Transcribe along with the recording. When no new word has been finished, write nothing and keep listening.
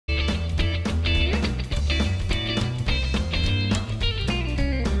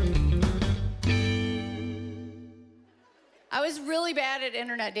I was really bad at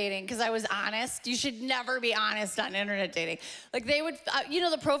internet dating because I was honest. You should never be honest on internet dating. Like they would, you know,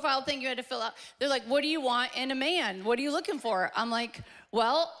 the profile thing you had to fill out. They're like, what do you want in a man? What are you looking for? I'm like,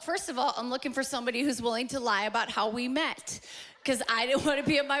 well, first of all, I'm looking for somebody who's willing to lie about how we met. Because I didn't want to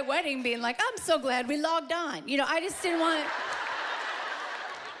be at my wedding being like, I'm so glad we logged on. You know, I just didn't want,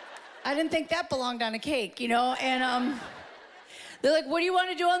 I didn't think that belonged on a cake, you know? And they're like, what do you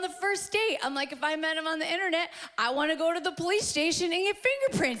want to do on the first date? I'm like, if I met him on the internet, I want to go to the police station and get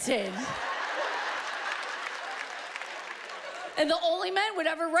fingerprinted. And the only men would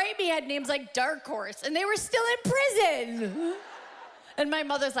ever write me had names like Dark Horse, and they were still in prison. And my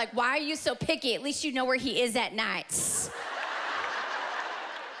mother's like, why are you so picky? At least you know where he is at nights.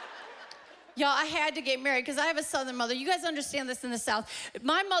 Y'all, I had to get married because I have a Southern mother. You guys understand this in the South.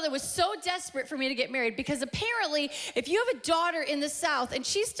 My mother was so desperate for me to get married because apparently if you have a daughter in the South and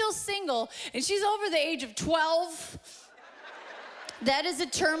she's still single and she's over the age of 12, that is a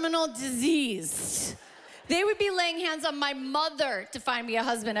terminal disease. They would be laying hands on my mother to find me a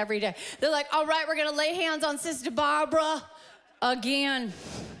husband every day. They're like, all right, we're going to lay hands on Sister Barbara again.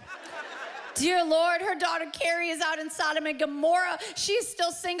 Dear Lord, her daughter Kerri is out in Sodom and Gomorrah. She's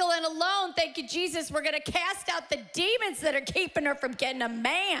still single and alone. Thank you, Jesus. We're going to cast out the demons that are keeping her from getting a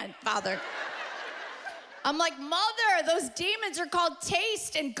man, Father. I'm like, Mother, those demons are called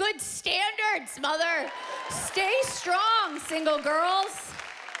taste and good standards, Mother. Stay strong, single girls.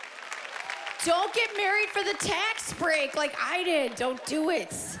 Don't get married for the tax break like I did. Don't do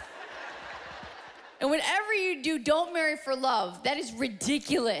it. And whatever you do, don't marry for love. That is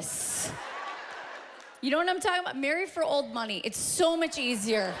ridiculous. You know what I'm talking about? Marry for old money. It's so much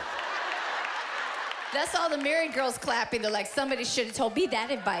easier. That's all the married girls clapping. They're like, somebody should have told me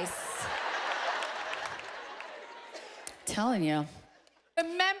that advice. Telling you.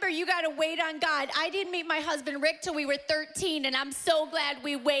 Remember, you gotta wait on God. I didn't meet my husband Rick till we were 13, and I'm so glad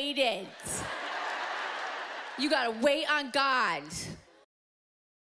we waited. You gotta wait on God.